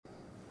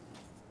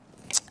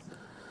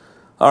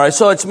All right,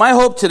 so it's my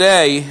hope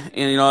today,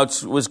 and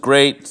it was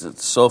great.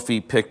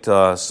 Sophie picked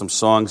some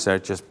songs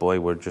that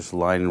were just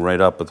lining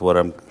right up with what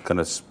I'm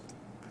going to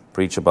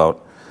preach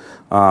about.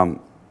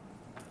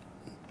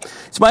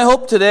 It's my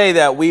hope today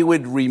that we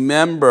would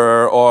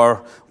remember,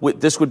 or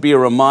this would be a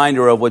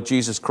reminder of what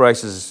Jesus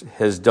Christ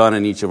has done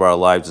in each of our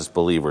lives as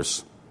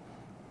believers.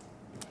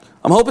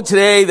 I'm hoping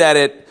today that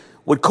it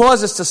would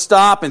cause us to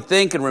stop and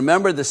think and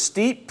remember the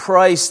steep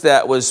price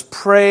that was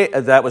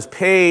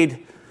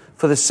paid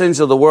for the sins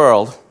of the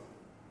world,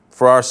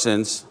 for our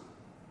sins.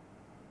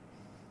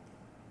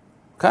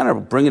 Kind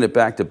of bringing it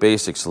back to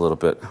basics a little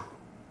bit.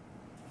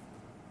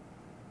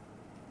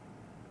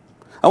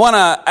 I want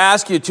to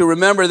ask you to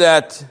remember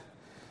that,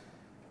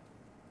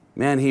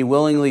 man, he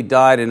willingly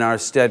died in our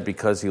stead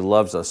because he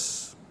loves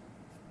us.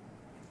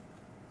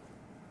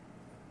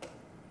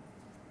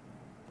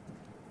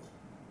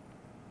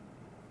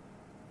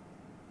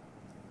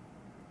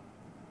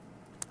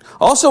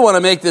 I also want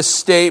to make this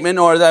statement,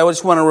 or that I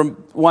just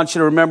want you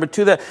to remember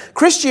too, that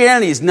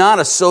Christianity is not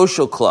a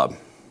social club.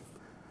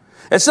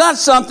 It's not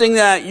something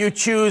that you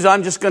choose,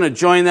 I'm just going to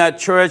join that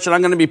church and I'm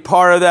going to be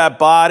part of that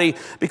body.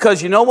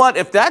 Because you know what?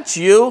 If that's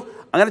you,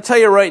 I'm going to tell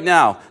you right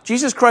now,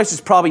 Jesus Christ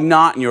is probably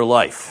not in your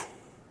life.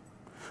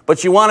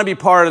 But you want to be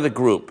part of the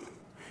group.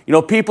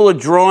 People are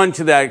drawn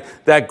to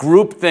that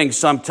group thing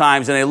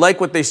sometimes, and they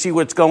like what they see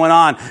what's going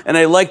on, and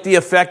they like the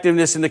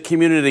effectiveness in the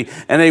community,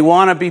 and they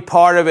want to be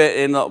part of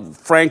it, and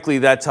frankly,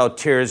 that's how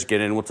tares get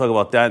in. We'll talk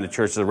about that in the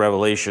Church of the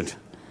Revelation.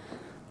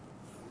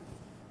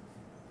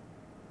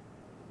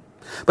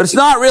 But it's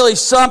not really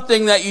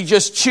something that you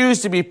just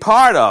choose to be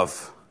part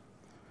of.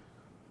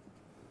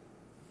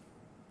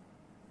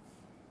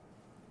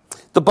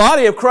 The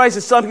body of Christ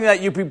is something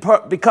that you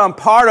become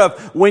part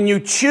of when you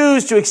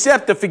choose to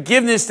accept the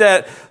forgiveness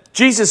that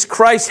Jesus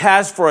Christ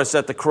has for us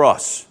at the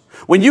cross.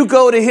 When you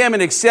go to Him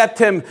and accept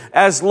Him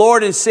as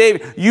Lord and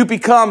Savior, you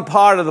become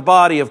part of the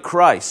body of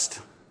Christ.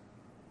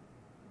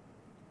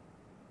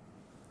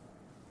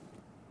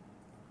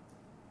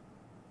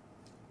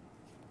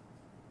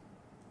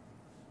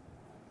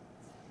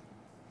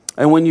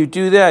 And when you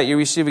do that, you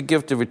receive a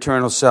gift of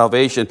eternal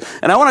salvation.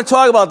 And I want to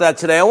talk about that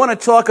today. I want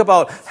to talk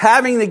about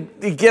having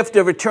the gift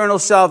of eternal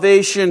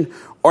salvation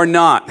or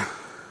not.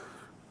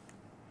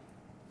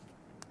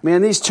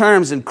 Man, these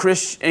terms in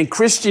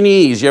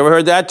Christianese, you ever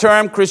heard that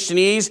term,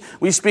 Christianese?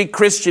 We speak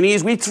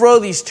Christianese. We throw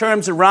these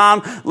terms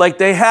around like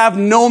they have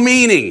no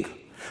meaning.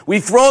 We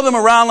throw them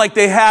around like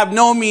they have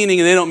no meaning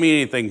and they don't mean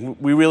anything.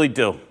 We really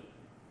do.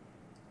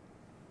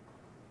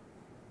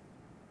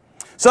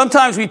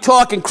 Sometimes we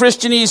talk in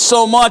Christianese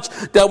so much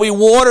that we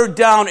water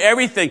down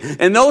everything.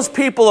 And those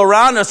people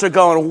around us are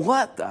going,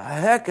 what the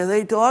heck are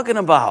they talking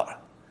about?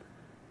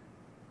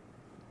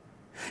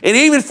 And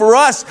even for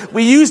us,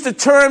 we use the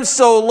term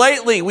so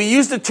lightly, we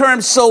use the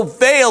term so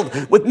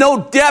veiled, with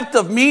no depth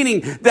of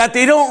meaning, that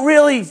they don't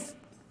really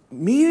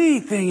mean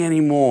anything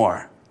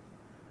anymore.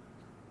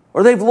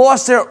 Or they've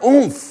lost their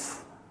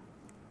oomph.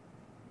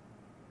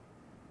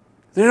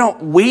 They're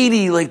not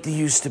weighty like they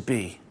used to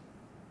be.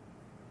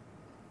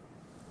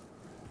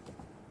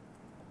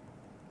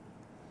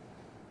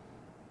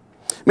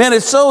 Man,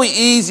 it's so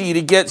easy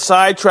to get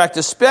sidetracked,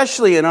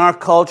 especially in our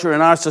culture,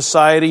 in our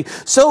society.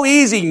 So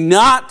easy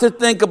not to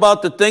think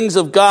about the things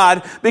of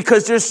God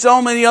because there's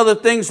so many other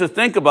things to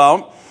think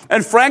about.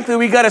 And frankly,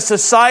 we got a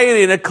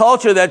society and a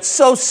culture that's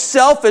so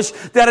selfish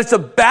that it's a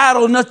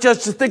battle not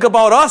just to think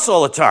about us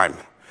all the time.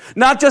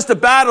 Not just a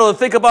battle to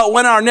think about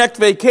when our next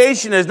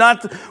vacation is,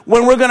 not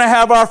when we're going to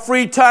have our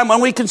free time,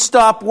 when we can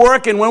stop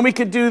working, when we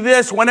can do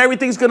this, when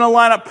everything's going to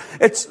line up.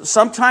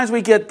 Sometimes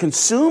we get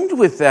consumed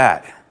with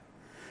that.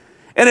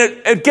 And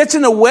it gets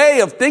in the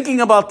way of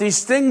thinking about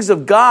these things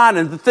of God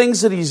and the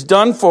things that He's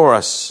done for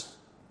us.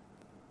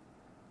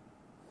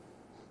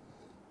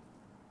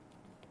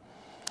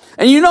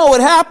 And you know what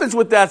happens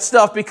with that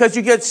stuff because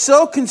you get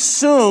so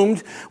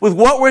consumed with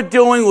what we're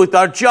doing, with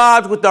our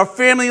jobs, with our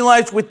family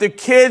lives, with the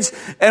kids,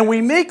 and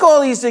we make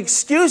all these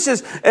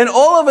excuses, and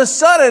all of a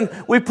sudden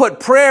we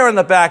put prayer in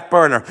the back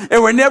burner,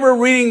 and we're never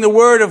reading the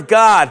Word of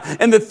God,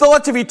 and the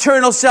thoughts of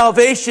eternal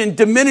salvation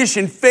diminish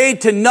and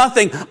fade to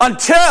nothing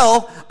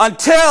until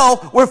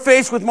we're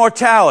faced with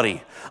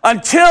mortality.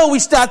 Until we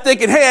start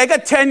thinking, hey, I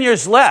got 10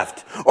 years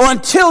left, or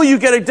until you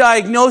get a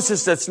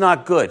diagnosis that's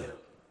not good.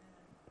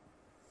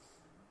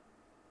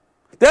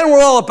 Then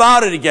we're all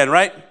about it again,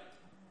 right?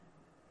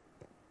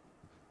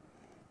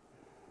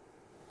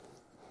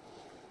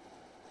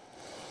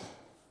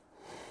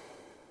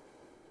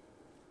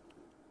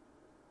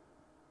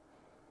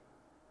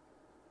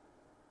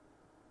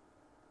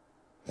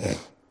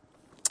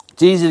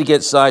 It's easy to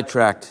get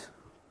sidetracked.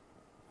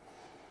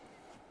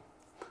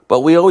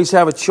 But we always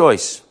have a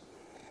choice.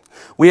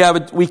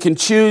 We can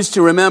choose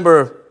to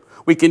remember.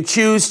 We can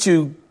choose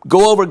to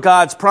go over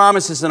God's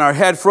promises in our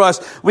head for us.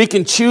 We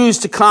can choose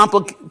to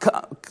contemplate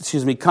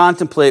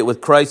what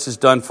Christ has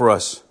done for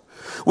us.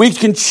 We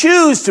can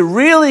choose to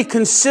really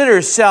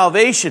consider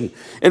salvation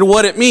and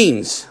what it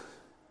means.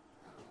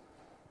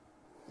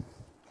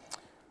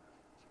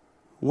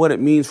 what it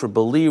means for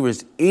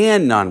believers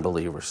and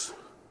non-believers.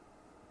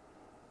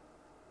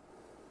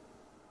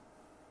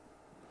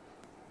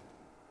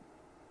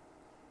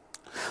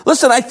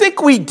 Listen, I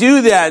think we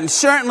do that, and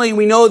certainly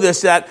we know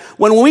this, that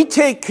when we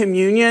take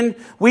communion,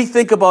 we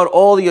think about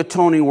all the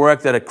atoning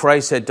work that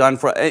Christ had done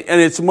for us, and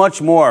it's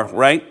much more,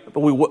 right?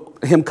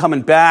 Him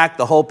coming back,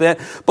 the whole bit.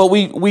 But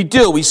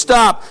we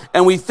stop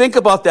and we think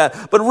about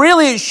that. But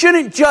really, it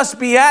shouldn't just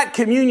be at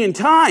communion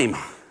time.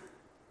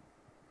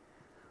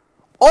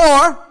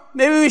 Or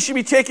maybe we should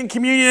be taking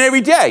communion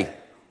every day.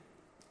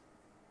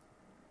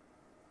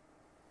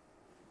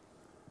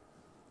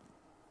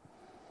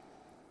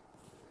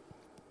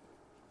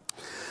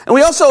 And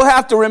we also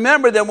have to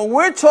remember that when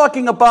we're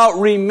talking about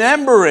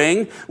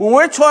remembering, when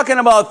we're talking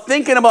about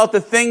thinking about the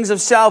things of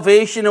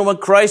salvation and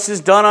what Christ has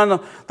done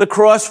on the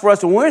cross for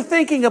us, when we're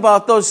thinking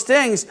about those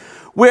things,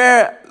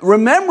 where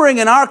remembering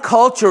in our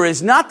culture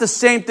is not the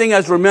same thing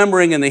as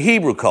remembering in the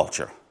Hebrew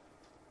culture.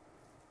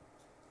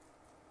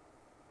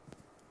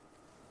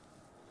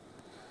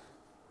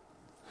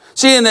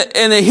 See, in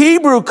the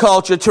Hebrew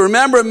culture, to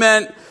remember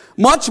meant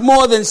much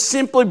more than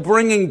simply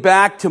bringing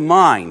back to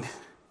mind.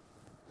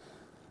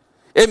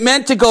 It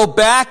meant to go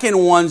back in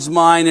one's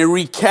mind and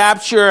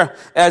recapture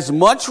as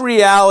much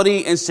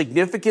reality and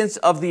significance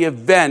of the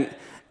event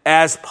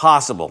as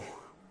possible.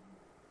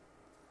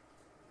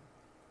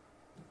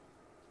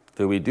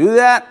 Do we do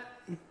that?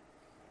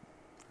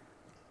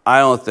 I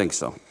don't think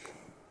so.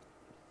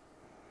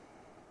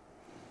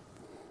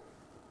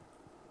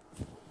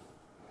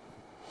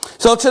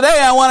 So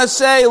today I want to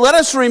say, let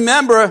us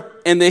remember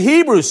in the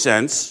Hebrew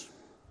sense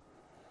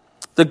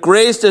the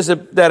grace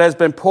that has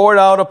been poured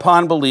out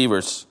upon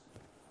believers.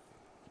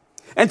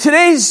 And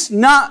today's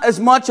not as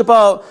much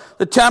about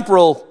the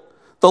temporal,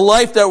 the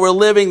life that we're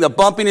living, the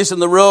bumpiness in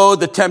the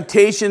road, the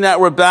temptation that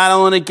we're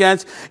battling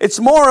against. It's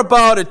more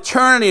about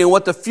eternity and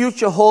what the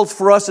future holds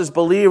for us as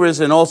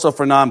believers and also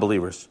for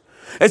non-believers.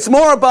 It's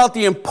more about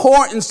the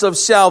importance of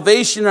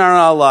salvation in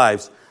our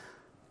lives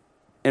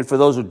and for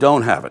those who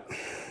don't have it.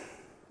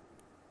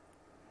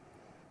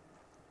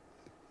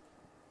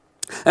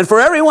 And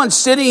for everyone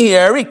sitting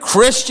here, every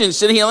Christian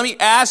sitting here, let me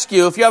ask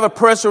you, if you have a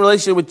personal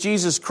relationship with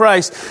Jesus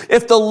Christ,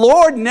 if the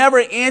Lord never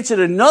answered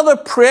another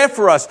prayer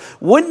for us,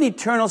 wouldn't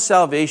eternal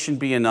salvation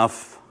be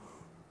enough?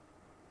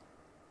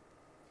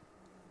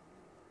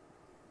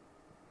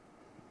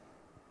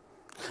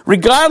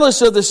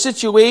 Regardless of the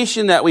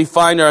situation that we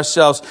find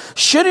ourselves,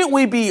 shouldn't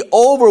we be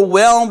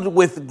overwhelmed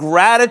with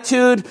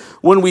gratitude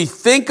when we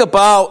think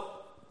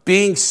about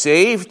being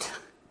saved?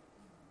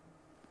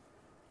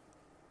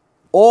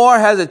 Or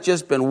has it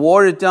just been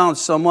watered down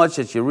so much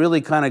that you really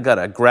kind of got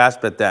to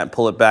grasp at that and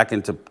pull it back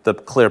into the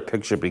clear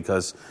picture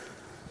because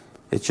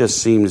it just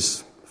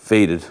seems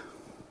faded?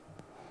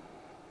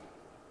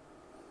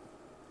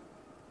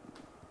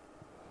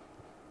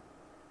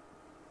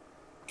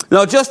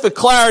 Now, just for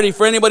clarity,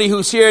 for anybody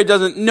who's here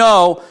doesn't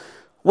know,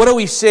 what are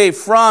we saved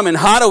from and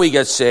how do we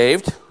get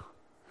saved?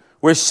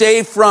 We're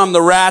saved from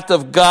the wrath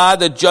of God,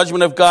 the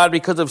judgment of God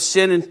because of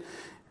sin and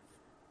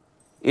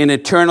in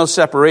eternal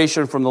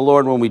separation from the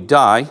Lord when we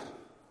die.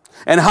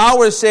 And how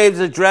we're saved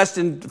is addressed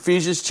in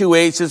Ephesians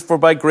 2:8. It says, "For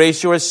by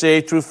grace you are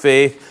saved through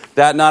faith,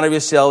 that not of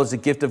yourselves, the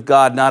gift of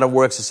God, not of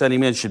works, as any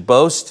man should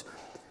boast."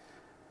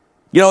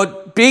 You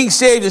know, being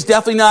saved is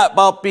definitely not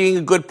about being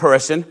a good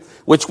person,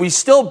 which we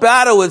still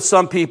battle with,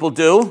 some people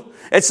do.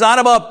 It's not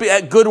about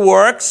good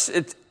works,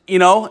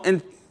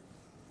 and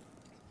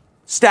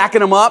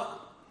stacking them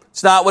up.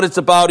 It's not what it's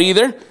about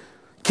either.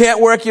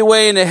 Can't work your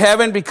way into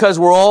heaven because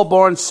we're all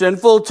born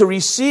sinful. To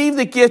receive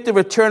the gift of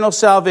eternal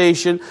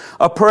salvation,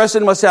 a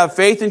person must have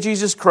faith in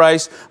Jesus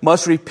Christ,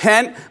 must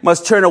repent,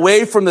 must turn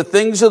away from the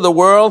things of the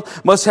world,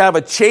 must have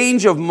a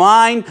change of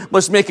mind,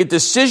 must make a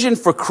decision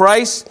for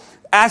Christ,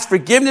 ask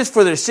forgiveness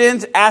for their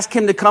sins, ask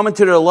Him to come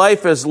into their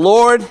life as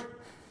Lord,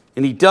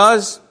 and He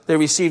does. They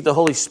receive the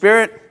Holy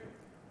Spirit.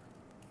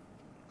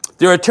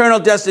 Their eternal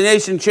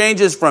destination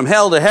changes from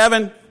hell to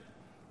heaven.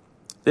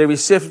 They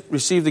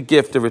receive the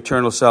gift of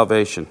eternal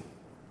salvation.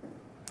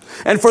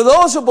 And for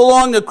those who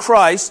belong to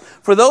Christ,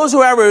 for those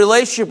who have a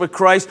relationship with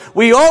Christ,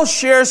 we all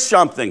share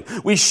something.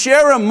 We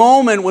share a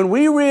moment when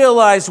we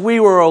realized we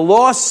were a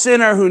lost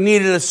sinner who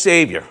needed a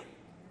Savior.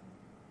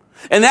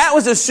 And that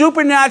was a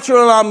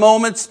supernatural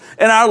moment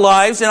in our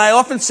lives. And I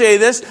often say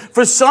this,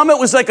 for some it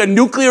was like a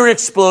nuclear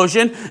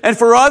explosion, and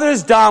for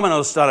others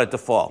dominoes started to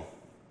fall.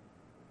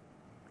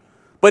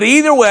 But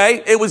either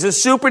way, it was a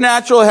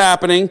supernatural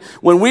happening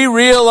when we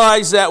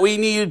realized that we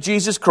needed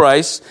Jesus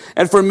Christ.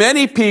 And for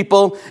many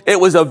people, it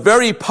was a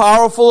very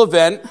powerful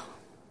event.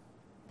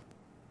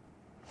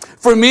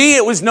 For me,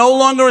 it was no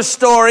longer a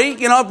story,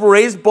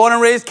 born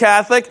and raised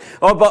Catholic.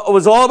 It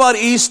was all about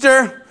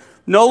Easter.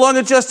 No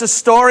longer just a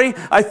story.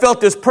 I felt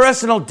this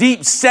personal,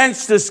 deep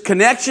sense, this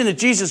connection to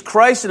Jesus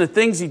Christ and the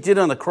things He did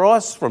on the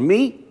cross for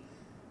me.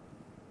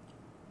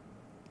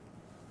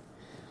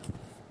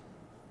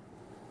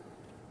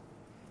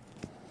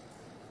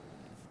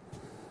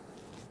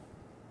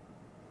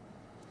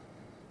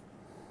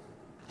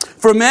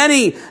 For For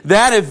many,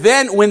 that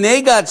event when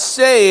they got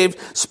saved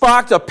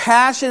sparked a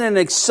passion and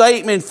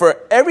excitement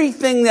for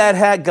everything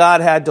that God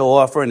had to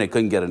offer, and they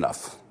couldn't get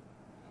enough.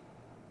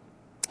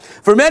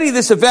 For many,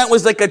 this event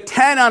was like a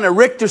 10 on a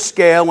Richter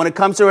scale when it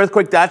comes to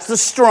earthquake. That's the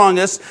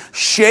strongest,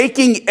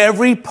 shaking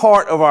every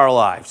part of our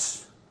lives.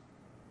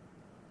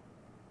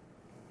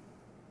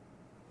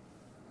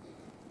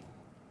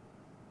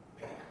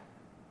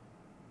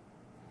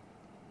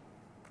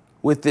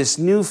 With this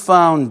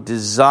newfound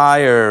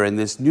desire and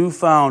this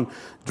newfound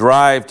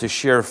drive to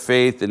share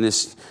faith and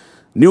this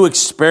new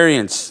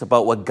experience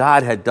about what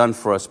God had done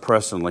for us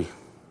personally.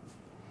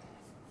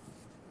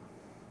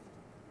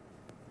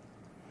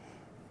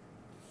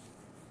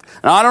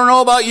 Now, I don't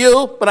know about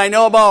you, but I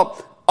know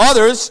about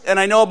others, and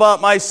I know about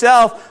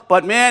myself,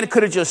 but man,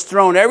 could have just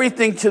thrown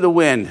everything to the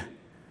wind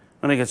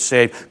when I got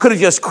saved. Could have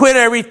just quit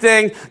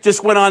everything,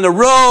 just went on the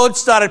road,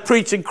 started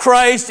preaching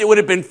Christ. It would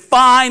have been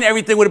fine.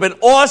 Everything would have been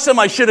awesome.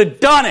 I should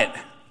have done it.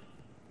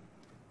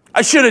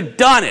 I should have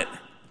done it.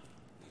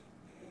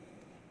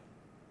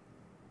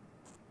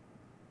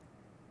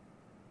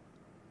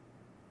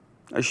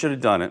 I should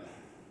have done it.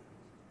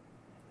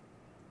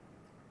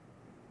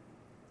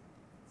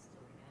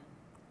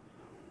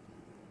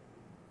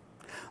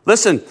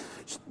 Listen,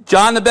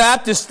 John the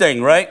Baptist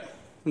thing, right?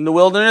 In the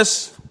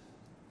wilderness.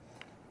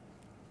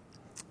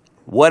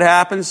 What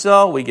happens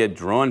though? We get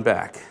drawn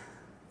back.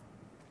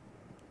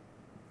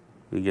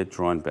 We get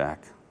drawn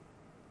back.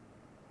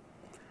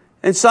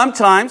 And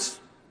sometimes,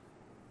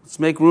 let's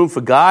make room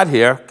for God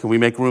here. Can we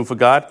make room for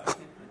God?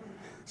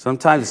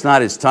 Sometimes it's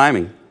not His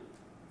timing.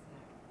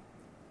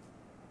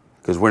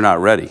 Because we're not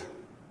ready.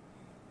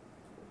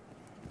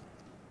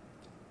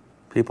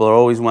 People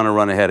always want to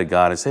run ahead of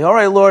God and say, all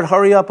right, Lord,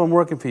 hurry up, I'm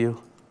working for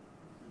you.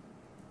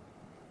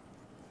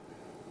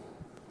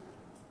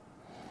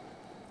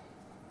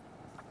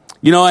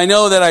 You know, I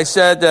know that I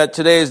said that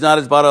today is not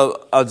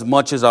about as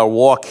much as our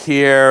walk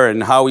here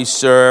and how we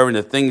serve and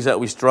the things that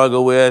we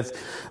struggle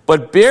with.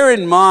 But bear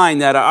in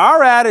mind that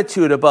our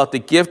attitude about the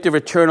gift of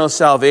eternal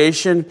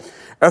salvation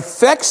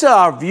affects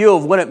our view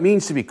of what it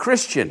means to be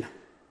Christian.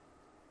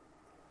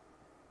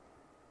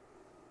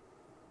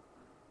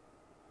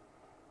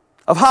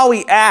 Of how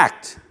we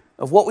act,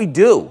 of what we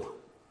do.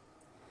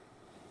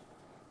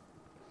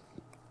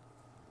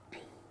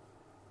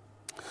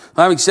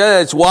 Having said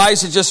that, it's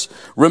wise to just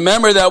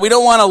remember that we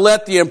don't want to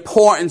let the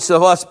importance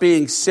of us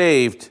being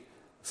saved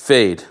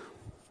fade.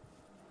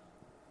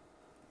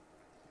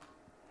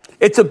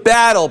 It's a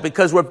battle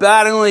because we're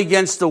battling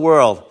against the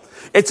world.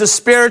 It's a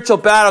spiritual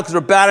battle because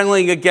we're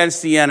battling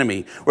against the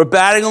enemy. We're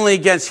battling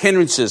against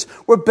hindrances.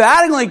 We're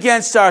battling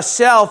against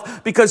ourselves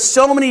because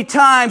so many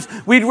times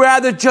we'd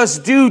rather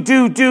just do,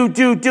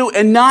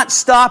 and not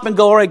stop and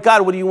go, all right,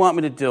 God, what do you want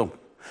me to do?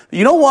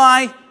 You know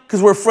why?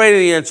 Because we're afraid of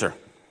the answer.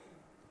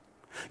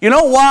 You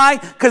know why?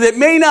 Because it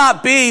may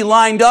not be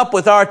lined up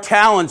with our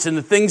talents and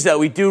the things that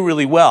we do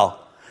really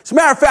well. As a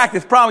matter of fact,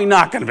 it's probably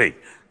not going to be.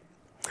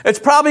 It's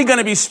probably going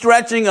to be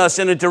stretching us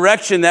in a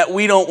direction that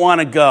we don't want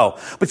to go.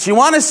 But you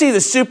want to see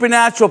the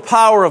supernatural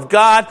power of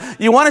God?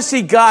 You want to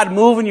see God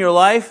move in your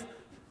life?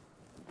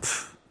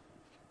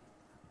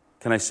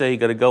 Can I say you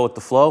got to go with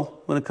the flow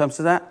when it comes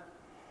to that?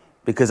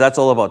 Because that's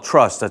all about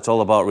trust. That's all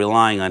about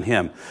relying on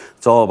Him.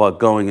 It's all about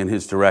going in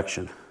His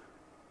direction.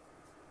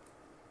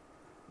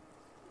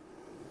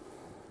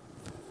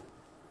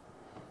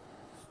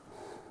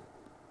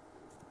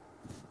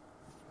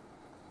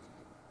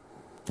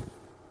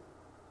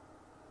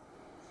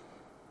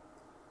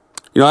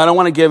 You know, I don't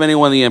want to give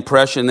anyone the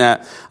impression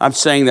that I'm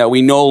saying that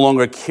we no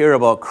longer care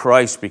about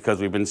Christ because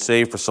we've been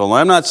saved for so long.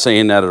 I'm not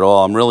saying that at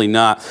all. I'm really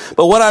not.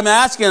 But what I'm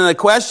asking, the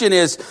question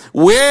is,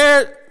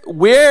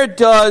 where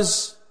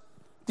does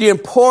the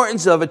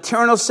importance of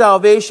eternal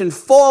salvation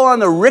fall on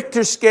the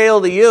Richter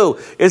scale to you?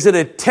 Is it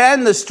a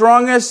 10, the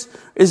strongest?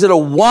 Is it a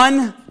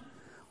 1?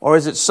 Or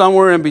is it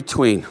somewhere in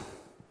between?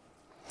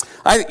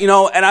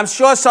 And I'm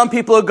sure some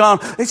people are going,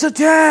 it's a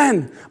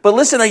 10. But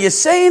listen, are you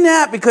saying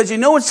that because you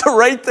know it's the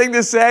right thing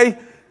to say?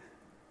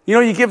 You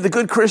know, you give the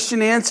good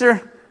Christian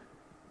answer.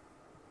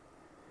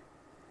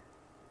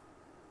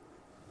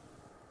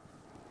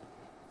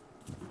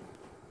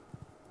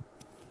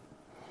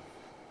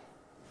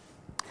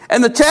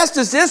 And the test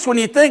is this: when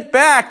you think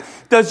back,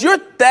 does your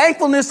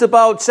thankfulness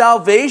about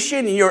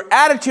salvation and your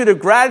attitude of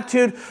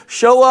gratitude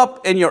show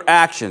up in your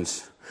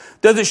actions?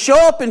 Does it show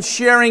up in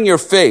sharing your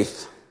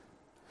faith?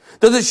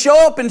 Does it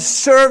show up in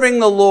serving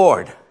the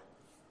Lord?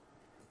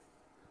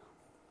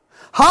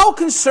 How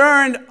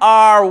concerned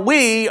are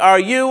we, are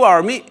you,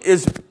 are me,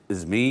 is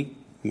me,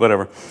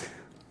 whatever,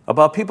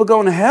 about people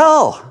going to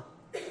hell?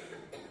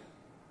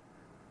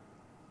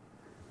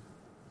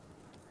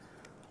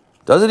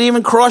 Does it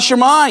even cross your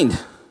mind?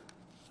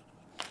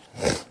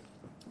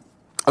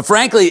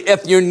 Frankly,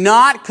 if you're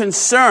not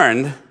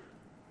concerned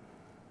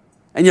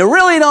and you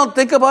really don't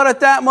think about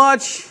it that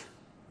much,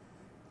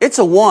 it's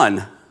a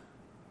 1.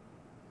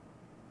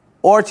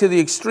 Or to the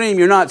extreme,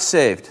 you're not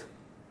saved.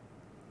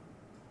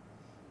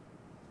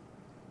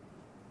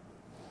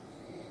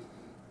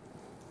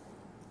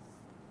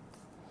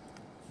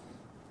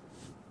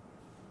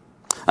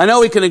 I know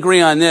we can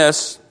agree on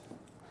this,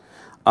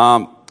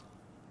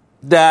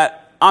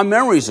 that our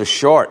memories are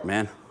short,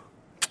 man.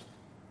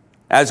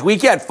 As we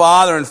get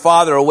farther and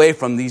farther away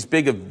from these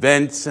big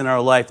events in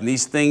our life and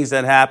these things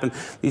that happen,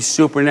 these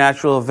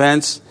supernatural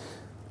events,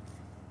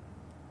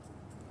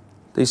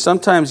 they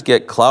sometimes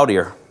get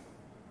cloudier.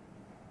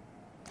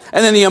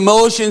 And then the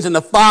emotions and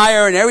the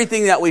fire and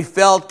everything that we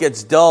felt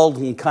gets dulled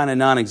and kind of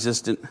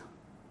non-existent.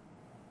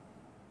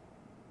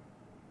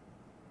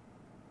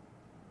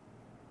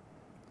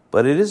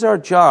 But it is our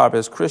job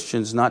as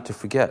Christians not to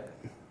forget.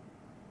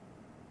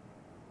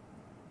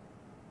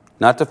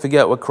 Not to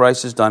forget what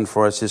Christ has done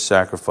for us, his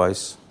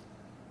sacrifice.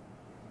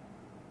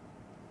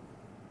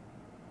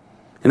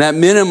 And at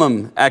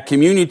minimum, at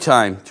communion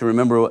time, to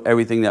remember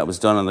everything that was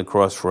done on the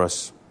cross for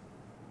us.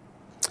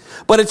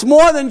 But it's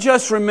more than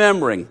just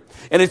remembering.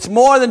 And it's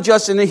more than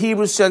just, in the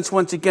Hebrew sense,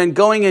 once again,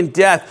 going in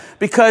death.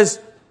 Because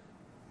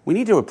we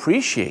need to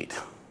appreciate.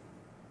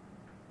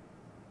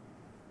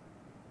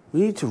 We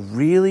need to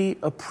really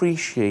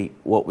appreciate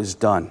what was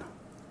done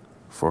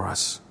for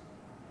us.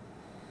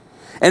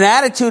 An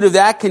attitude of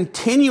that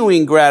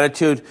continuing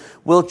gratitude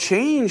will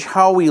change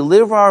how we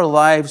live our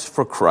lives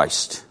for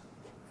Christ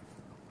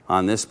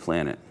on this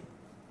planet.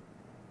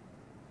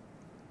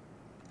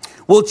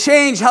 Will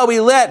change how we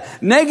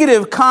let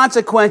negative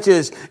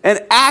consequences and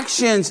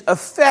actions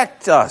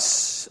affect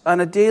us on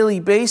a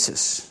daily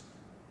basis.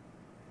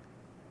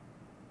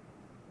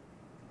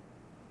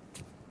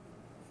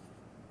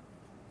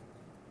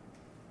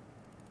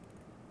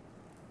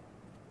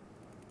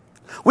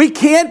 We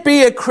can't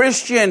be a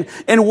Christian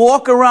and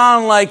walk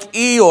around like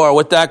Eeyore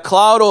with that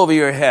cloud over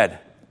your head,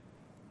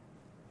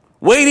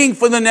 waiting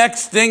for the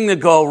next thing to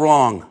go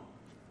wrong.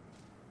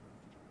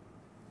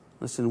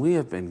 Listen, we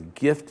have been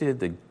gifted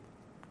the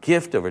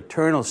gift of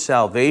eternal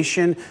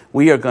salvation.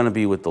 We are going to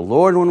be with the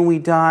Lord when we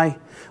die.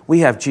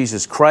 We have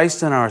Jesus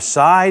Christ on our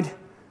side.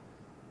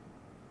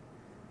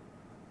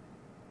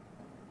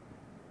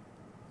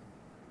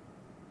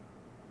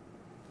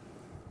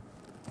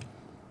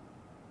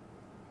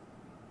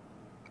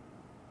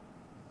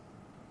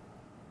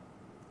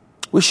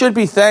 We should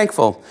be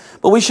thankful.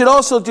 But we should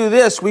also do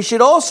this. We should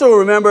also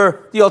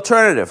remember the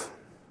alternative.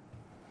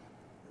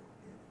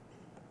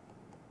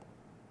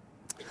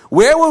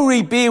 Where will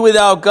we be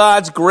without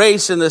God's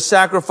grace and the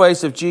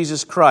sacrifice of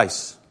Jesus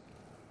Christ?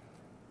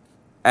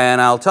 And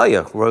I'll tell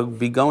you, we'll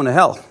be going to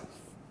hell.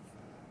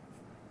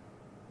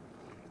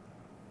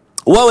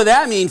 What would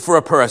that mean for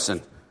a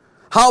person?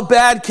 How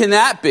bad can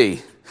that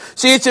be?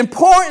 See, it's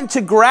important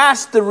to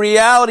grasp the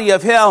reality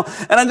of hell,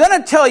 and I'm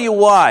going to tell you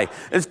why.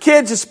 As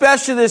kids,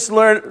 especially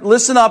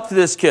listen up to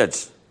this,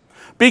 kids.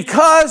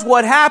 Because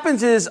what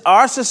happens is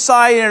our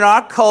society and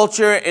our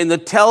culture and the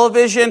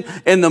television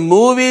and the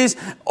movies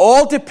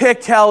all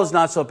depict hell as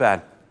not so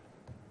bad.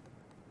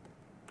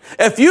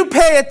 If you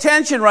pay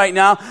attention right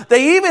now,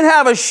 they even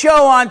have a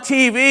show on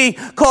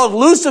TV called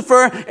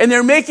Lucifer, and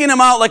they're making him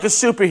out like a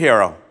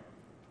superhero.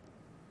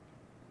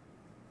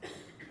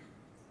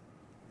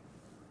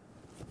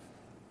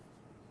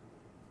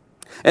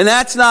 And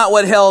that's not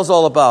what hell is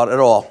all about at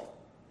all.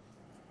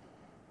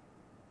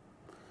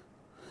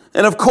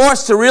 And of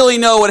course, to really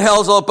know what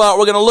hell is all about,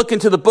 we're going to look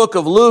into the book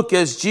of Luke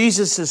as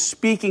Jesus is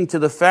speaking to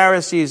the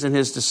Pharisees and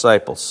his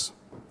disciples.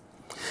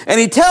 And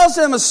he tells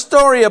them a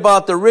story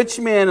about the rich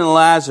man and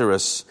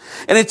Lazarus.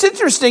 And it's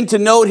interesting to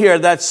note here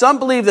that some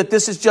believe that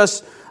this is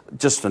just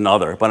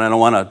another, but I don't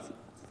want to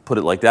put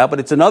it like that, but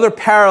it's another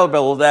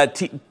parable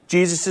that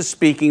Jesus is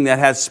speaking that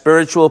has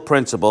spiritual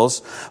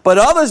principles. But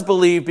others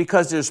believe,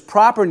 because there's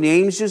proper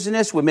names used in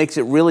this, what makes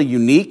it really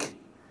unique,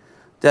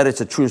 that it's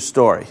a true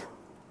story.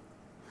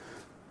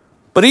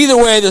 But either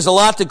way, there's a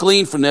lot to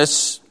glean from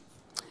this,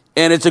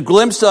 and it's a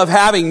glimpse of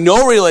having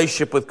no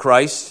relationship with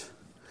Christ,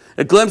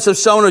 a glimpse of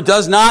someone who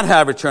does not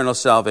have eternal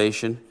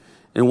salvation,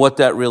 and what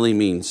that really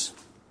means.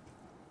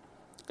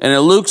 And in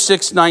Luke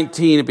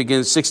 16:19, it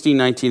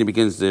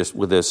begins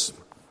with this.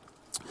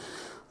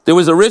 There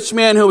was a rich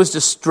man who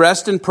was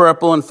dressed in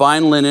purple and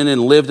fine linen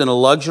and lived in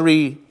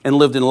luxury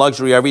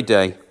every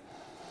day.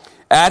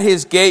 At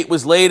his gate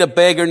was laid a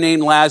beggar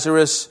named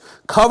Lazarus,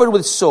 covered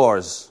with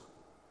sores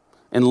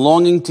and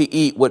longing to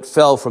eat what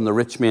fell from the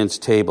rich man's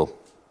table.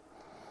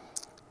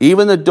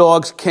 Even the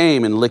dogs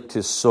came and licked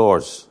his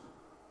sores.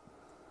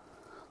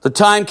 The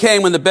time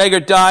came when the beggar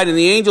died, and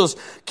the angels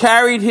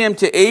carried him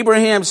to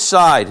Abraham's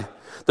side.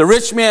 The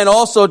rich man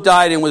also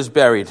died and was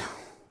buried.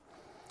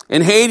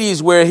 In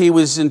Hades, where he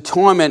was in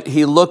torment,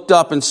 he looked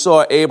up and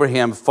saw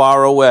Abraham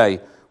far away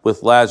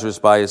with Lazarus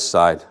by his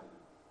side.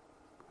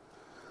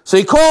 So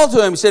he called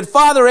to him, he said,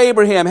 "Father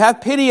Abraham, have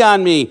pity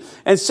on me,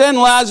 and send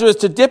Lazarus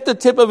to dip the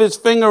tip of his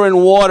finger in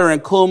water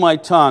and cool my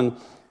tongue,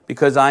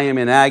 because I am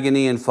in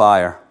agony and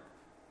fire."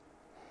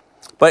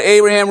 But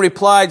Abraham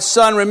replied,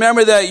 "Son,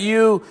 remember that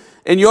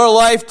in your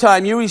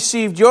lifetime, you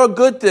received your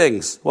good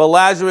things, while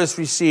Lazarus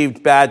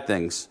received bad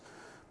things.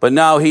 But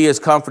now he is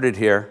comforted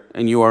here,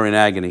 and you are in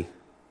agony.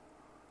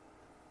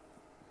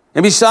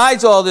 And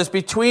besides all this,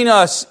 between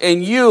us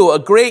and you, a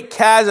great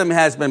chasm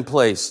has been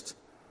placed,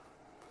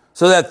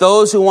 so that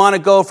those who want to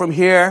go from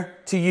here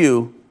to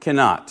you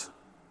cannot,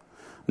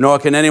 nor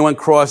can anyone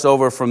cross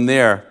over from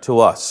there to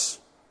us."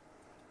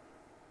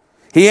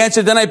 He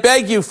answered, "Then I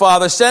beg you,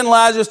 Father, send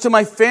Lazarus to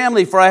my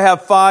family, for I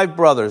have 5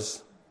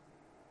 brothers.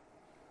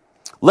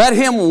 Let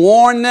him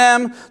warn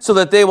them so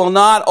that they will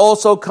not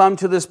also come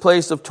to this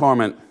place of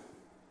torment."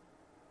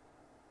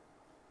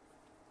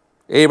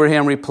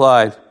 Abraham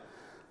replied,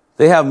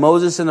 "They have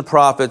Moses and the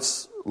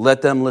prophets.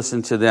 Let them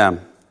listen to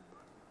them."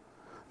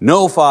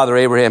 "No, Father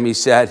Abraham," he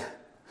said,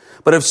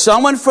 "but if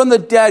someone from the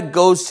dead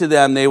goes to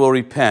them, they will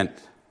repent."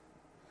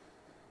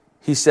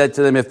 He said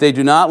to them, "If they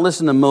do not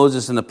listen to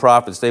Moses and the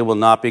prophets, they will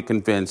not be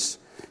convinced,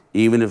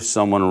 even if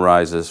someone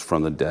rises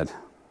from the dead."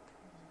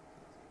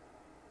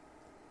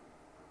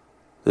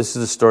 This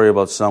is a story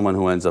about someone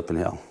who ends up in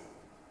hell.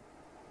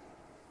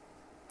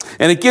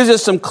 And it gives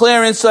us some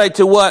clear insight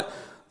to what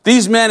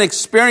these men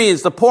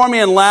experienced. The poor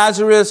man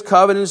Lazarus,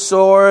 covered in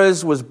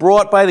sores, was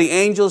brought by the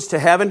angels to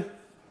heaven.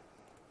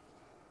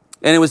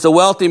 And it was the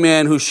wealthy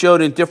man who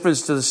showed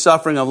indifference to the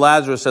suffering of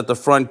Lazarus at the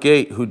front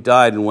gate, who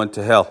died and went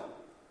to hell.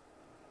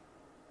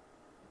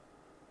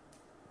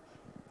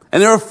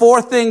 And there are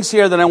 4 things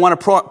here that I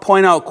want to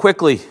point out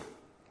quickly.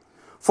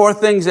 4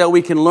 things that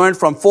we can learn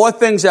from. 4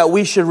 things that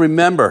we should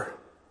remember.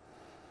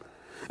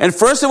 And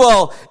first of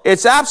all,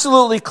 it's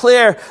absolutely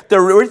clear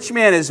the rich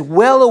man is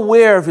well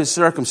aware of his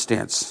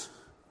circumstance.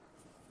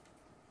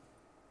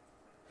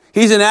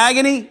 He's in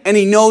agony, and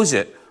he knows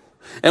it.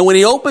 And when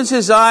he opens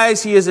his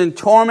eyes, he is in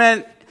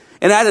torment.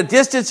 And at a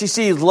distance, he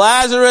sees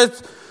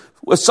Lazarus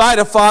beside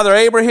of Father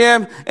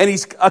Abraham, and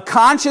he's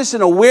conscious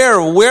and aware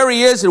of where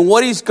he is and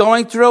what he's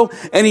going through.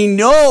 And he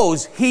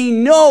knows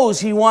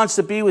he wants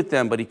to be with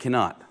them, but he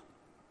cannot.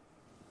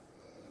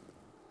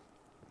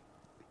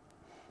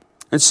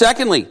 And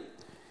secondly,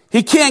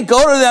 he can't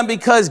go to them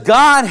because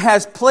God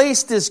has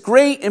placed this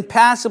great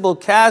impassable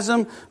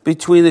chasm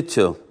between the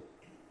two.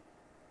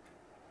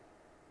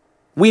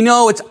 We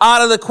know it's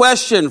out of the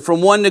question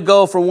from one to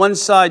go from one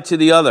side to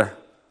the other.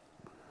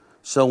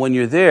 So when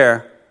you're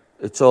there,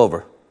 it's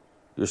over.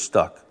 You're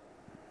stuck.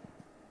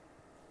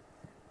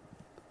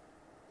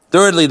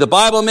 Thirdly, the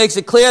Bible makes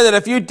it clear that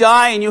if you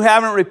die and you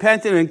haven't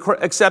repented and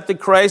accepted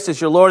Christ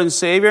as your Lord and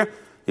Savior,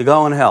 you're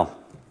going to hell.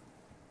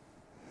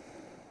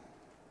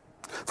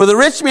 For the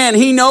rich man,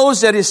 he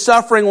knows that his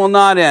suffering will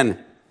not end.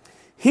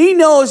 He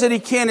knows that he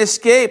can't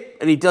escape,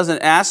 and he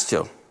doesn't ask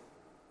to.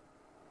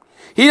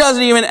 He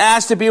doesn't even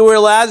ask to be where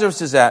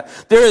Lazarus is at.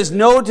 There is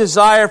no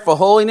desire for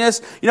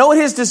holiness. You know what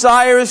his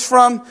desire is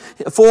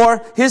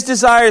for? His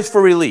desire is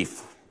for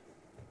relief.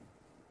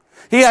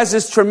 He has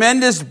this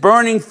tremendous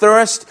burning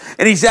thirst,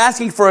 and he's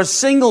asking for a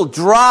single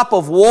drop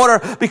of water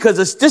because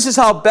this is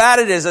how bad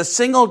it is. A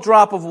single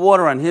drop of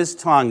water on his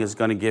tongue is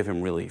going to give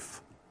him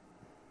relief.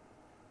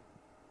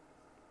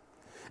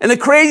 And the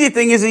crazy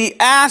thing is he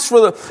asked for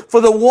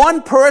the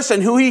one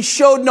person who he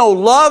showed no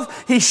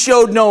love, he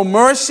showed no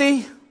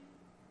mercy.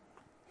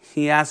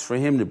 He asked for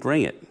him to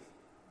bring it.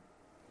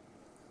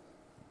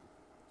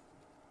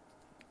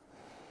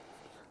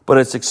 But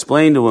it's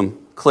explained to him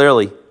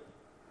clearly.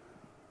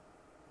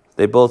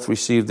 They both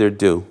received their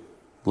due.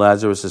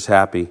 Lazarus is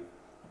happy,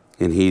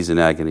 and he's in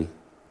agony.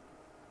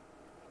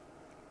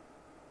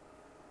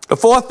 The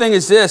fourth thing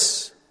is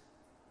this.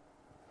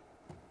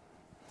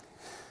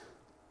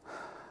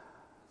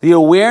 The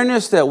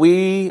awareness that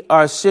we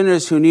are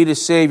sinners who need a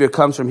Savior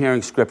comes from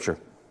hearing Scripture.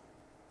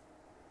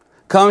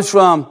 Comes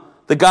from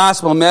the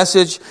gospel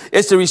message.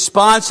 It's the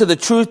response to the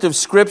truth of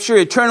Scripture.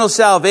 Eternal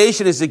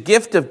salvation is a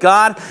gift of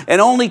God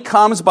and only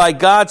comes by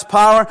God's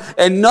power,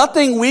 and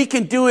nothing we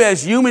can do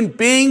as human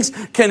beings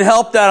can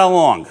help that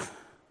along.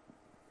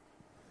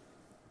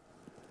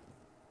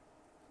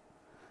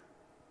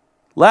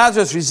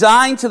 Lazarus,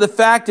 resigned to the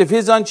fact of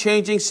his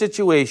unchanging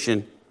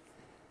situation,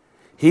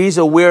 he's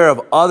aware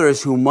of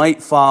others who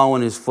might follow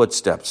in his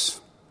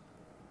footsteps,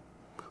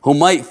 who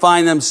might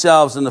find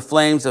themselves in the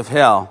flames of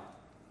hell.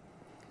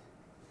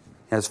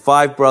 He has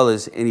 5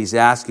 brothers, and he's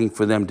asking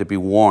for them to be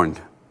warned.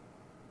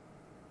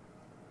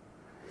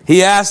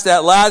 He asks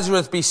that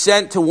Lazarus be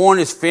sent to warn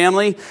his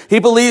family. He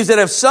believes that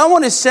if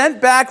someone is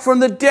sent back from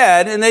the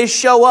dead and they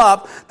show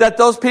up, that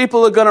those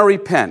people are going to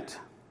repent.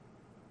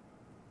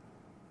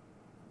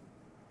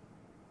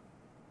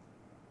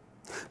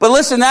 But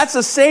listen, that's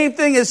the same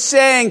thing as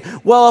saying,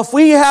 well, if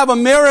we have a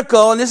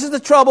miracle, and this is the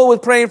trouble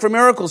with praying for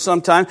miracles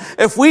sometimes,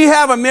 if we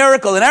have a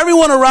miracle and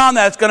everyone around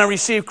that's going to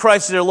receive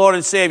Christ as their Lord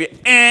and Savior,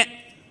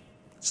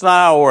 it's not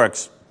how it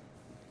works.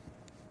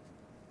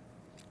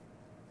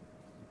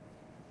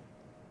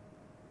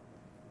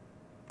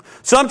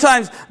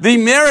 Sometimes the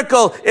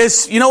miracle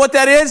is, you know what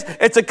that is?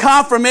 It's a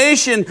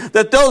confirmation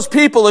that those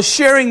people are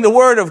sharing the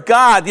Word of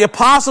God. The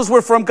apostles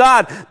were from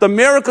God. The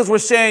miracles were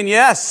saying,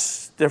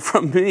 yes, they're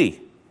from me.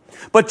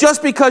 But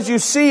just because you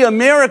see a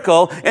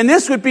miracle, and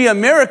this would be a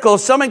miracle,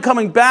 someone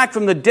coming back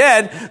from the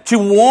dead to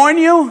warn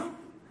you,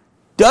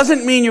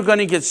 doesn't mean you're going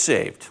to get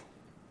saved.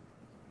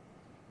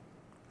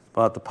 It's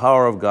about the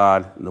power of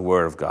God and the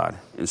Word of God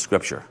in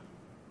Scripture.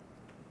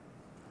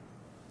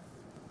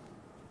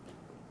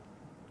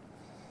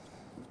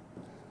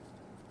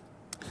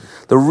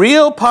 The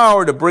real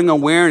power to bring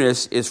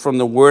awareness is from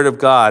the Word of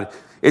God.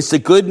 It's the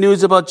good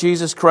news about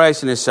Jesus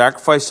Christ and His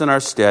sacrifice in our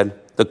stead,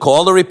 the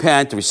call to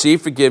repent, to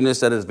receive forgiveness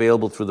that is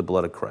available through the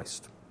blood of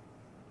Christ.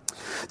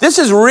 This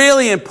is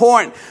really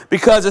important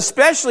because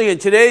especially in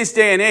today's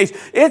day and age,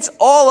 it's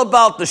all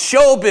about the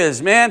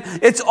showbiz, man.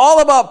 It's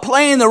all about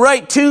playing the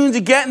right tunes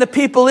and getting the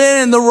people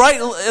in the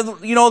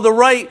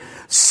right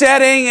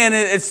setting, and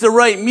it's the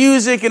right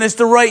music, and it's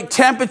the right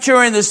temperature,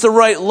 and it's the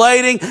right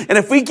lighting. And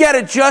if we get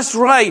it just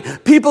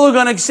right, people are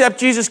going to accept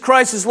Jesus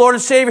Christ as Lord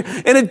and Savior.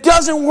 And it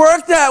doesn't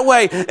work that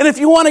way. And if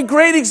you want a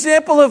great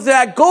example of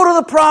that, go to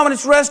the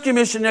Providence Rescue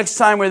Mission next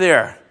time we're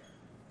there.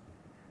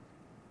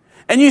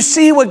 And you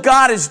see what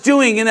God is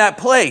doing in that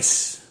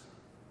place.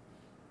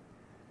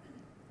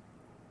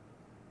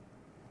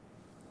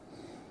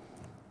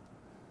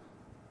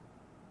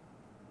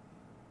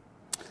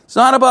 It's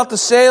not about the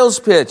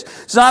sales pitch.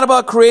 It's not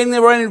about creating the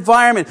right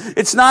environment.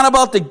 It's not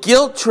about the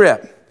guilt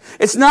trip.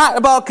 It's not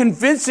about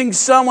convincing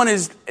someone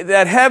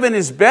that heaven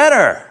is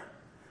better.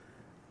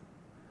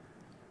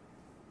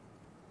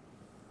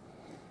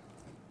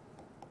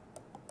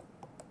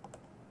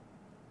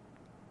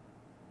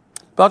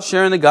 About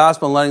sharing the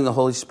gospel and letting the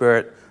Holy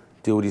Spirit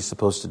do what He's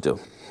supposed to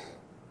do.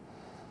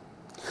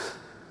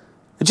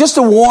 Just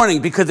a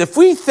warning, because if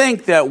we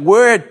think that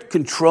we're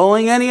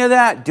controlling any of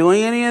that,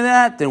 doing any of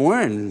that, then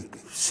we're in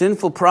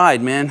sinful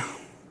pride, man.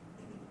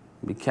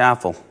 Be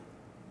careful.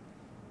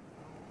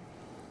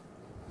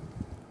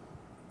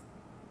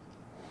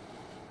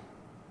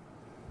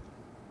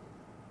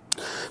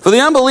 For the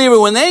unbeliever,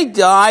 when they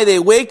die, they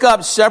wake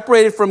up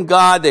separated from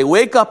God. They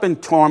wake up in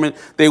torment.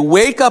 They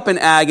wake up in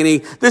agony.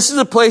 This is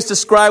a place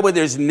described where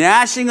there's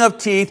gnashing of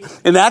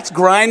teeth, and that's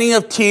grinding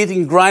of teeth. You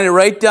can grind it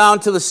right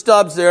down to the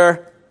stubs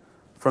there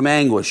from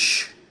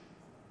anguish.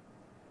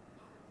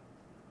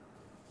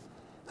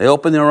 They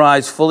open their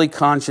eyes fully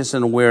conscious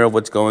and aware of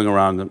what's going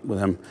around with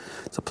them.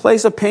 It's a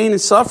place of pain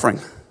and suffering.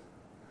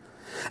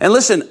 And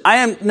listen, I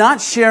am not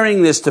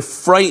sharing this to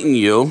frighten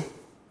you.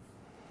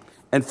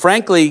 And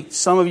frankly,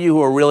 some of you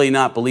who are really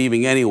not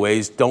believing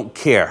anyways don't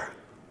care.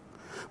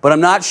 But I'm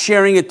not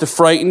sharing it to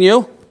frighten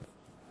you.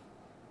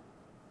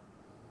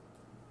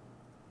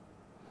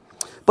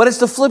 But it's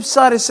the flip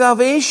side of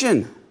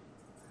salvation.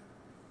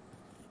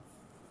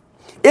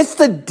 It's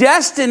the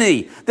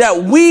destiny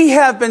that we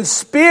have been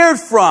spared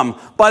from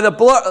by the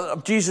blood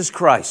of Jesus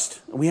Christ.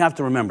 We have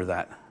to remember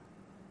that.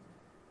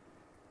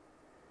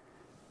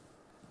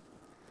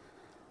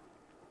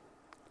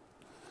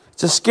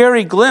 It's a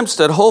scary glimpse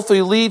that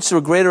hopefully leads to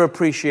a greater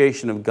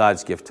appreciation of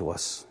God's gift to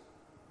us.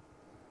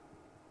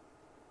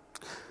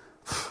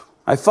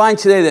 I find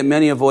today that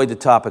many avoid the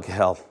topic of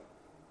hell.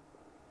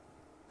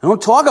 They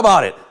don't talk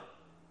about it.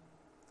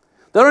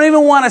 They don't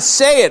even want to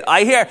say it.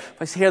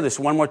 If I hear this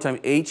one more time,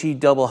 H-E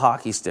double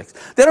hockey sticks.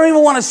 They don't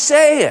even want to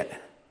say it.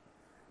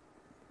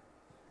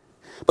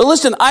 But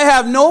listen, I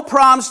have no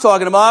problems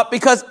talking about it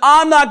because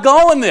I'm not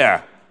going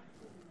there.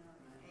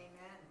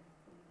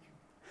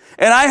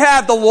 And I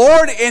have the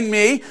Lord in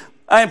me.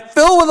 I am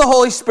filled with the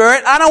Holy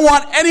Spirit. I don't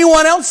want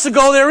anyone else to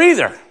go there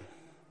either.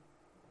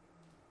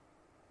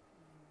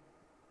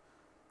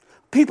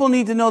 People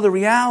need to know the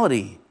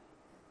reality.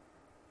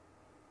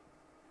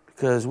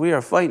 Because we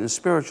are fighting a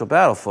spiritual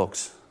battle,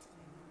 folks.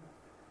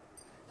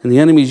 And the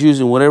enemy's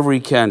using whatever he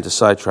can to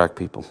sidetrack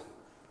people.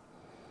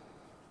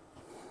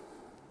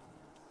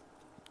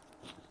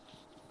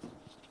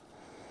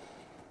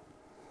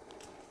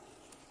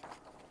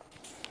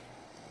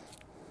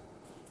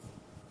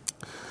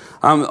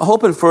 I'm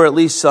hoping for at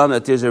least some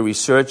that there's a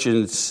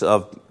resurgence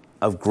of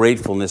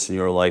gratefulness in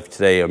your life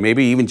today, or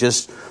maybe even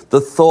just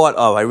the thought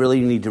of, I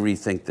really need to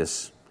rethink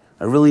this.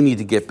 I really need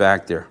to get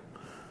back there.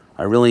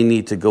 I really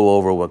need to go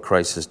over what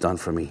Christ has done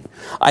for me.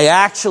 I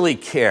actually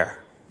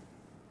care.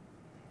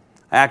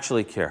 I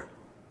actually care.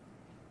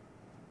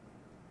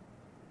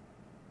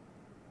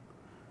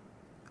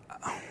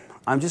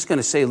 I'm just going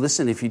to say,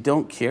 listen, if you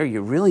don't care,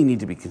 you really need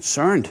to be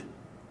concerned.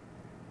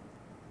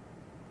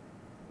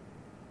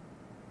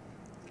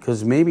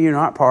 Because maybe you're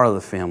not part of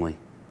the family.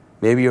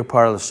 Maybe you're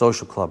part of the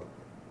social club.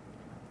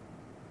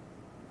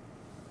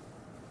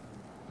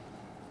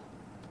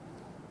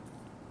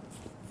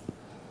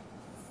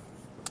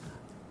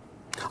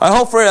 I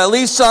hope for at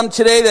least some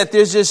today that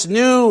there's this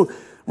new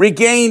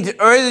regained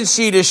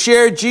urgency to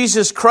share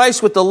Jesus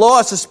Christ with the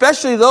lost,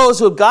 especially those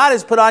who God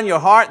has put on your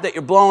heart that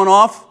you're blowing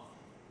off.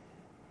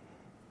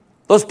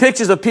 Those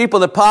pictures of people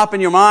that pop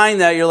in your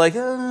mind that you're like,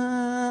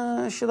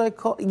 should I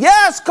call?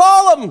 Yes,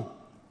 call them.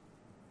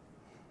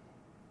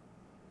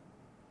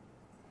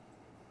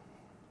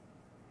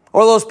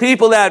 Or those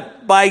people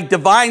that by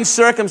divine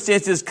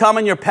circumstances come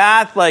in your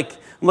path, like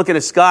I'm looking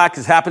at Scott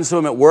because it happens to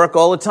him at work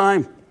all the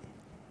time.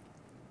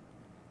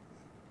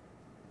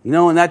 You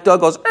know, and that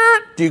dog goes,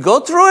 do you go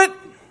through it?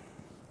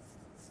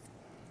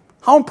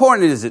 How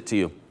important is it to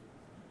you?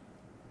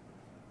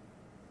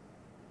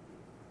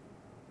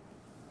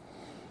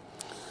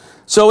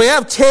 So we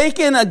have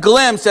taken a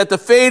glimpse at the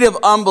fate of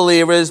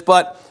unbelievers,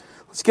 but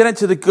let's get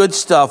into the good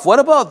stuff. What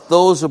about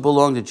those who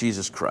belong to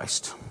Jesus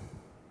Christ?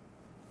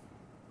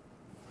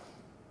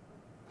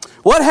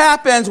 What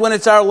happens when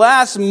it's our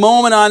last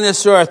moment on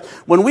this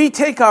earth, when we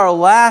take our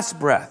last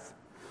breath?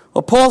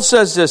 Well, Paul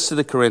says this to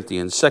the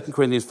Corinthians, 2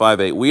 Corinthians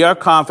 5:8. We are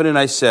confident,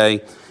 I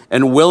say,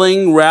 and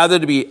willing rather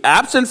to be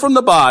absent from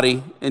the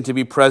body and to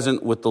be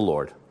present with the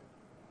Lord.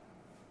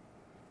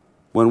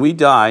 When we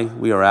die,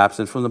 we are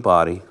absent from the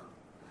body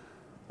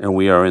and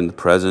we are in the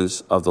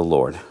presence of the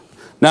Lord.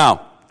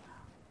 Now,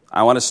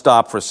 I want to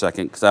stop for a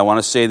second because I want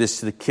to say this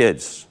to the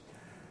kids,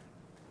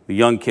 the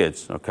young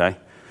kids, okay?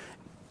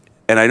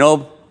 And I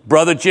know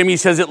Brother Jimmy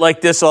says it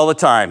like this all the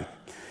time.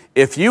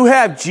 If you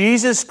have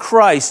Jesus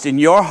Christ in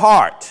your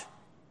heart,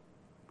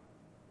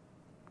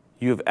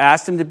 you have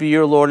asked him to be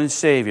your Lord and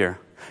Savior,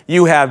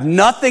 you have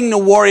nothing to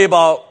worry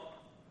about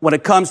when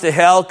it comes to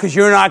hell because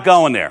you're not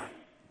going there.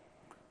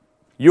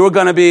 You're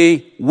going to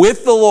be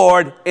with the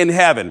Lord in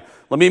heaven.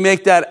 Let me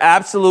make that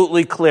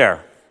absolutely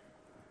clear.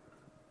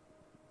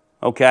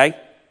 Okay?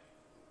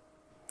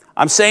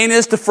 I'm saying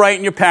this to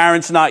frighten your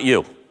parents, not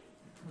you.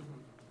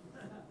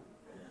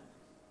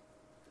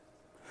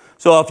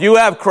 So if you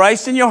have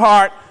Christ in your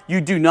heart,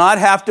 you do not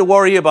have to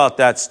worry about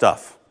that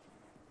stuff.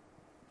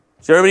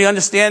 Does everybody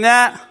understand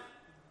that?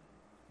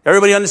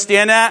 Everybody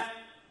understand that?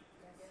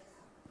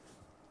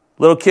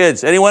 Little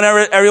kids,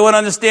 everyone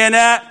understand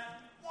that?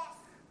 Yes.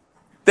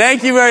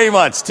 Thank you very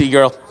much,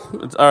 T-girl.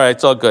 All right,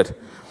 it's all good.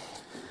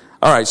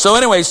 All right, so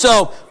anyway,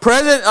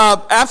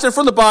 absent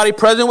from the body,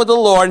 present with the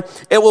Lord,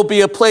 it will be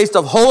a place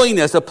of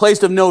holiness, a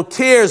place of no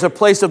tears, a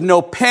place of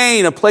no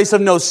pain, a place of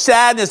no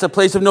sadness, a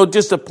place of no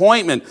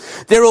disappointment.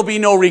 There will be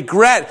no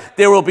regret.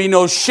 There will be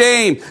no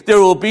shame.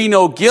 There will be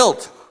no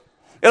guilt.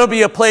 It'll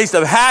be a place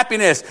of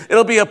happiness.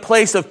 It'll be a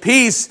place of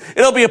peace.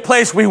 It'll be a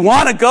place we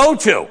want to go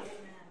to.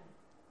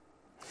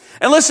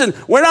 And listen,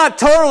 we're not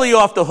totally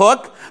off the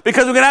hook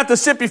because we're going to have to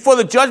sit before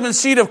the judgment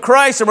seat of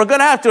Christ and we're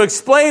going to have to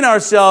explain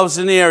ourselves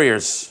in the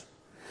areas.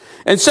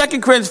 And 2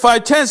 Corinthians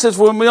 5:10 says,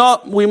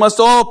 we must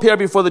all appear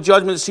before the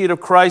judgment seat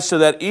of Christ so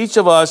that each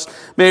of us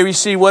may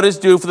receive what is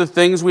due for the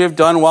things we have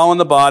done while in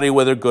the body,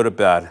 whether good or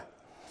bad.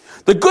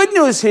 The good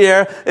news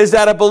here is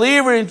that a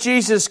believer in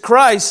Jesus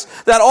Christ,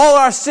 that all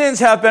our sins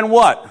have been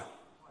what?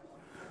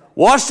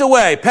 Washed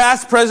away,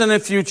 past, present,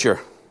 and future.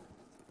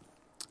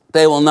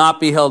 They will not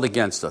be held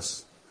against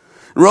us.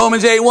 In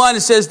Romans 8:1,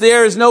 it says,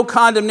 there is no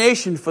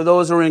condemnation for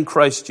those who are in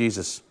Christ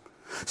Jesus.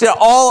 So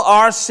all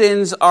our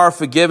sins are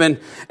forgiven,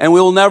 and we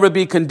will never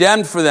be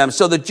condemned for them.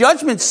 So the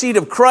judgment seat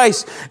of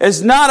Christ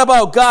is not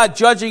about God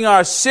judging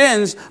our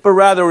sins, but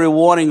rather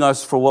rewarding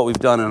us for what we've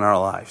done in our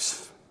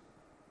lives.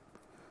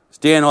 As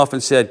Dan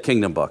often said,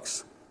 kingdom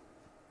bucks.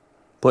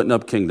 Putting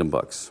up kingdom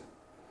bucks.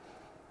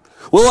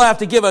 We'll have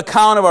to give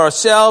account of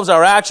ourselves,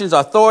 our actions,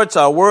 our thoughts,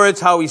 our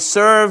words, how we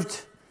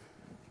served,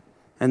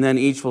 and then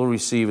each will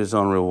receive his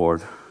own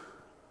reward.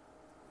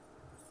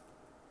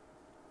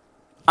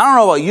 I don't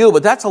know about you,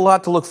 but that's a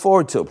lot to look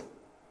forward to.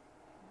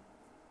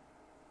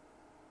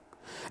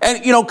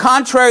 And,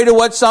 contrary to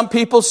what some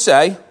people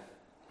say,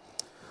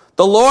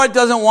 the Lord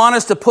doesn't want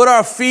us to put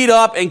our feet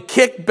up and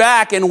kick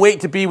back and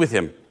wait to be with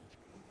him.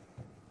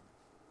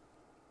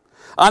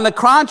 On the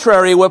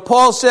contrary, what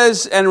Paul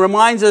says and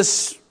reminds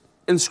us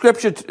in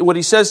Scripture, what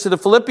he says to the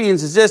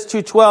Philippians is this,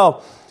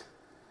 2:12.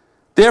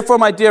 Therefore,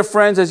 my dear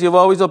friends, as you've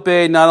always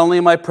obeyed, not only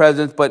in my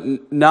presence, but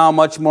now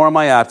much more in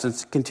my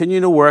absence, continue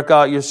to work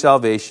out your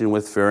salvation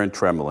with fear and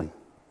trembling.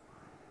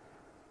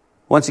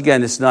 Once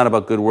again, it's not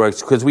about good works,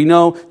 because we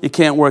know you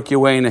can't work your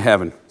way into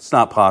heaven. It's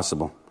not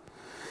possible.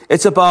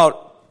 It's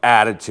about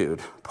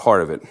attitude,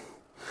 part of it.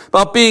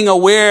 About being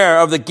aware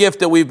of the gift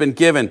that we've been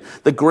given,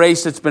 the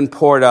grace that's been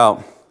poured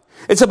out.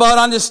 It's about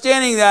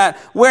understanding that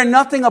we're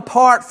nothing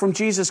apart from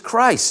Jesus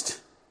Christ.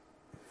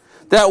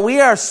 That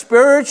we are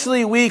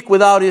spiritually weak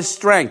without his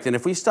strength. And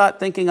if we start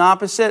thinking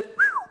opposite,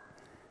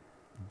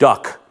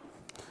 duck.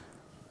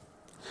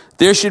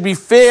 There should be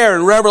fear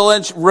and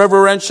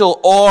reverential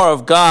awe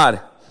of God.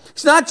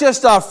 He's not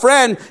just our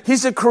friend,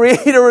 he's the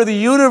creator of the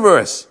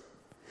universe.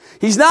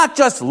 He's not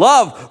just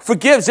love,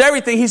 forgives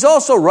everything, he's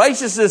also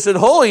righteousness and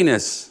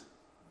holiness.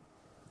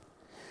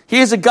 He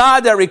is a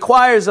God that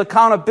requires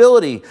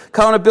accountability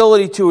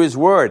to his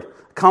word,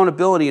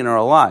 accountability in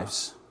our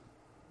lives.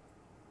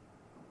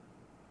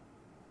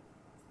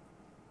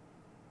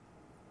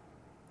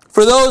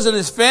 For those in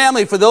his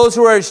family, for those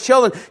who are his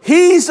children,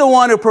 he's the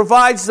one who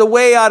provides the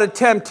way out of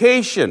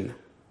temptation.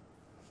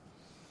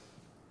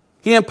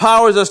 He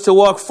empowers us to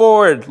walk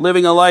forward,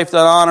 living a life that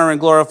honors and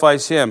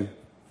glorifies him.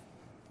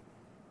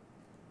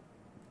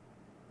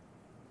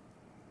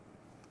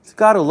 It's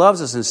God who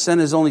loves us and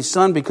sent his only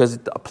son because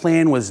a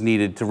plan was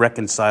needed to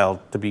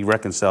be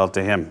reconciled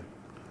to him.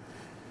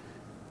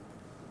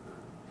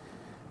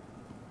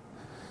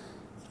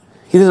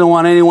 He doesn't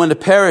want anyone to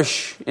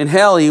perish in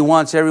hell. He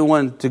wants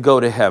everyone to go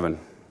to heaven.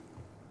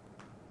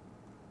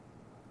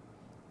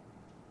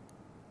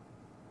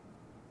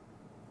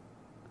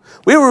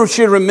 We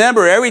should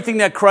remember everything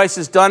that Christ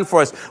has done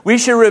for us. We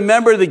should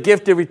remember the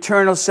gift of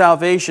eternal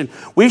salvation.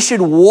 We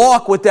should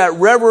walk with that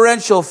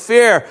reverential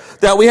fear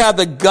that we have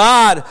the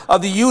God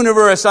of the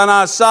universe on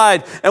our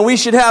side. And we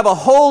should have a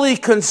holy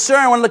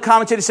concern. One of the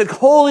commentators said,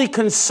 holy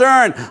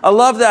concern. I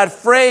love that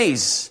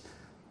phrase.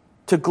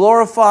 To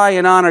glorify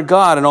and honor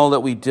God in all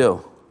that we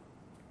do.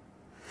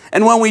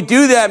 And when we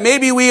do that,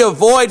 maybe we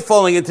avoid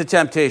falling into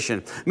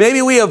temptation.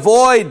 Maybe we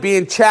avoid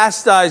being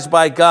chastised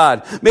by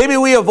God. Maybe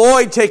we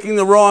avoid taking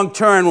the wrong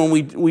turn when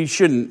we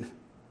shouldn't.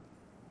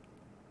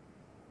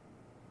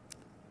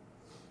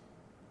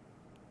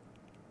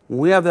 When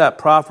we have that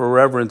proper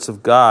reverence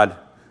of God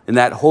and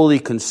that holy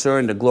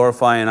concern to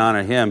glorify and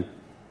honor Him,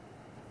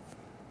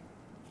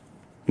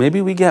 maybe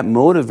we get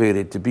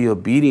motivated to be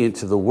obedient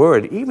to the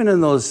Word, even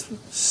in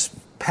those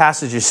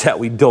passages that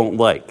we don't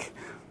like.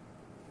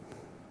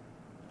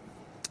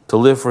 To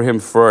live for Him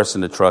first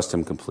and to trust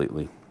Him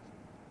completely.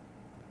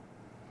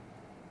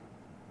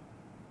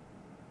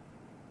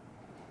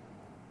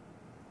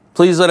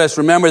 Please let us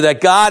remember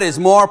that God is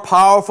more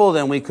powerful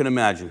than we could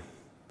imagine.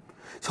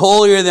 He's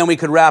holier than we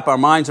could wrap our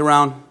minds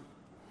around.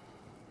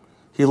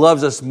 He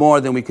loves us more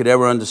than we could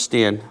ever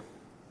understand.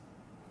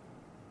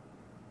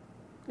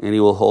 And He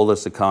will hold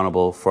us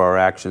accountable for our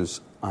actions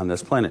on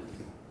this planet.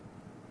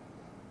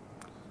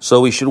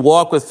 So we should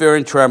walk with fear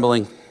and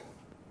trembling.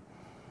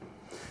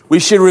 We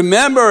should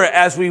remember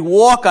as we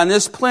walk on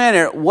this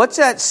planet, what's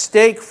at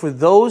stake for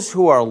those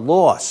who are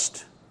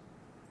lost,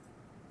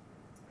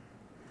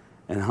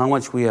 and how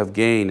much we have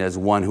gained as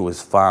one who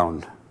is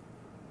found.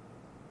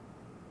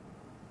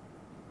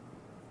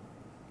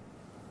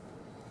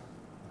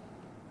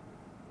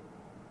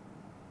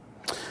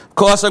 Of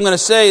course, I'm going to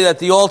say that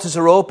the altars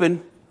are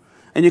open,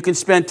 and you can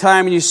spend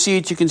time in your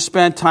seats, you can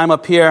spend time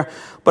up here,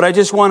 but I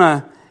just want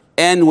to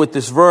end with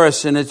this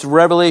verse, and it's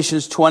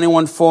Revelations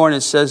 21:4, and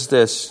it says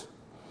this.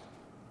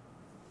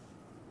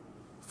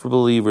 For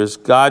believers,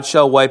 God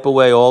shall wipe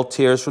away all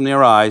tears from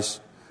their eyes.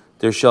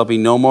 There shall be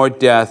no more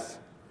death,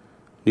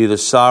 neither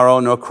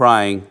sorrow nor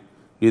crying,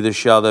 neither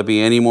shall there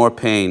be any more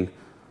pain,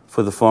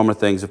 for the former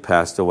things have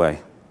passed away.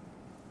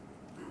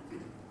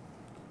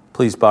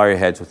 Please bow your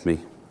heads with me.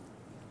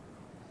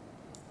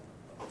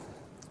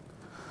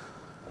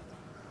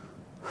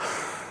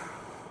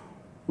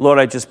 Lord,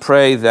 I just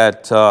pray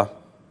that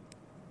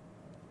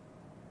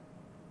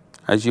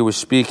as you were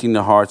speaking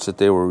to hearts that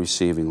they were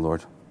receiving,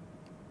 Lord.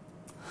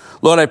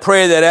 Lord, I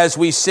pray that as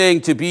we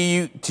sing, to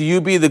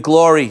you be the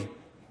glory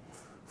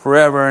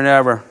forever and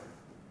ever.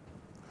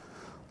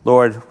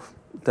 Lord,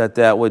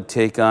 that would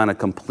take on a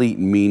complete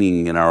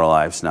meaning in our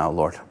lives now,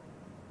 Lord.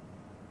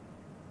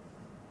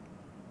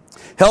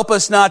 Help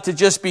us not to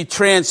just be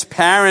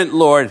transparent,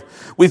 Lord,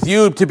 with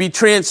you, to be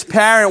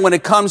transparent when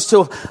it comes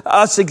to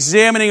us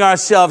examining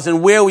ourselves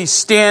and where we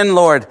stand,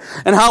 Lord,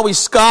 and how we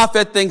scoff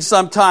at things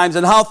sometimes,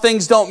 and how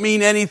things don't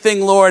mean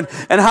anything, Lord,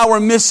 and how we're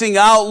missing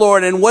out,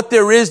 Lord, and what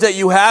there is that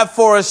you have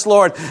for us,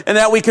 Lord, and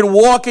that we can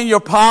walk in your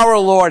power,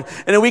 Lord,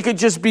 and that we could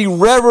just be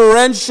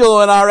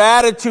reverential in our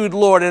attitude,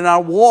 Lord, in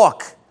our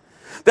walk.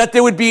 That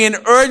there would be an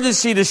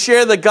urgency to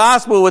share the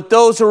gospel with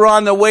those who are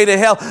on the way to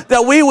hell.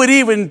 That we would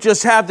even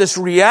just have this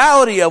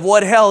reality of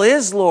what hell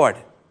is, Lord.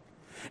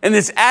 And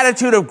this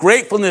attitude of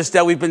gratefulness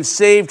that we've been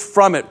saved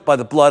from it by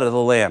the blood of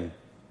the Lamb.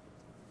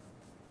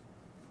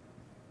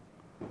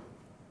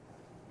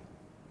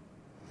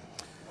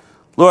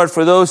 Lord,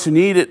 for those who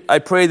need it, I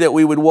pray that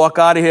we would walk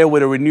out of here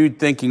with a renewed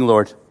thinking,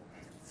 Lord.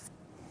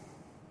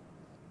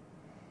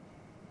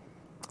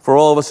 For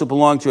all of us who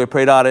belong to you, I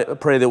pray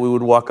that we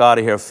would walk out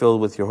of here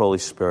filled with your Holy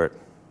Spirit.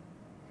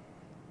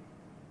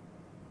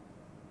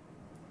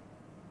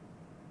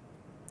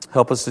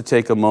 Help us to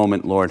take a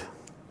moment, Lord,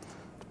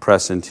 to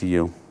press into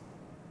you.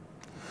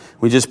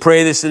 We just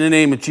pray this in the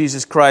name of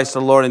Jesus Christ,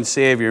 our Lord and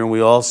Savior, and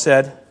we all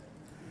said,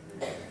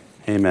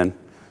 amen.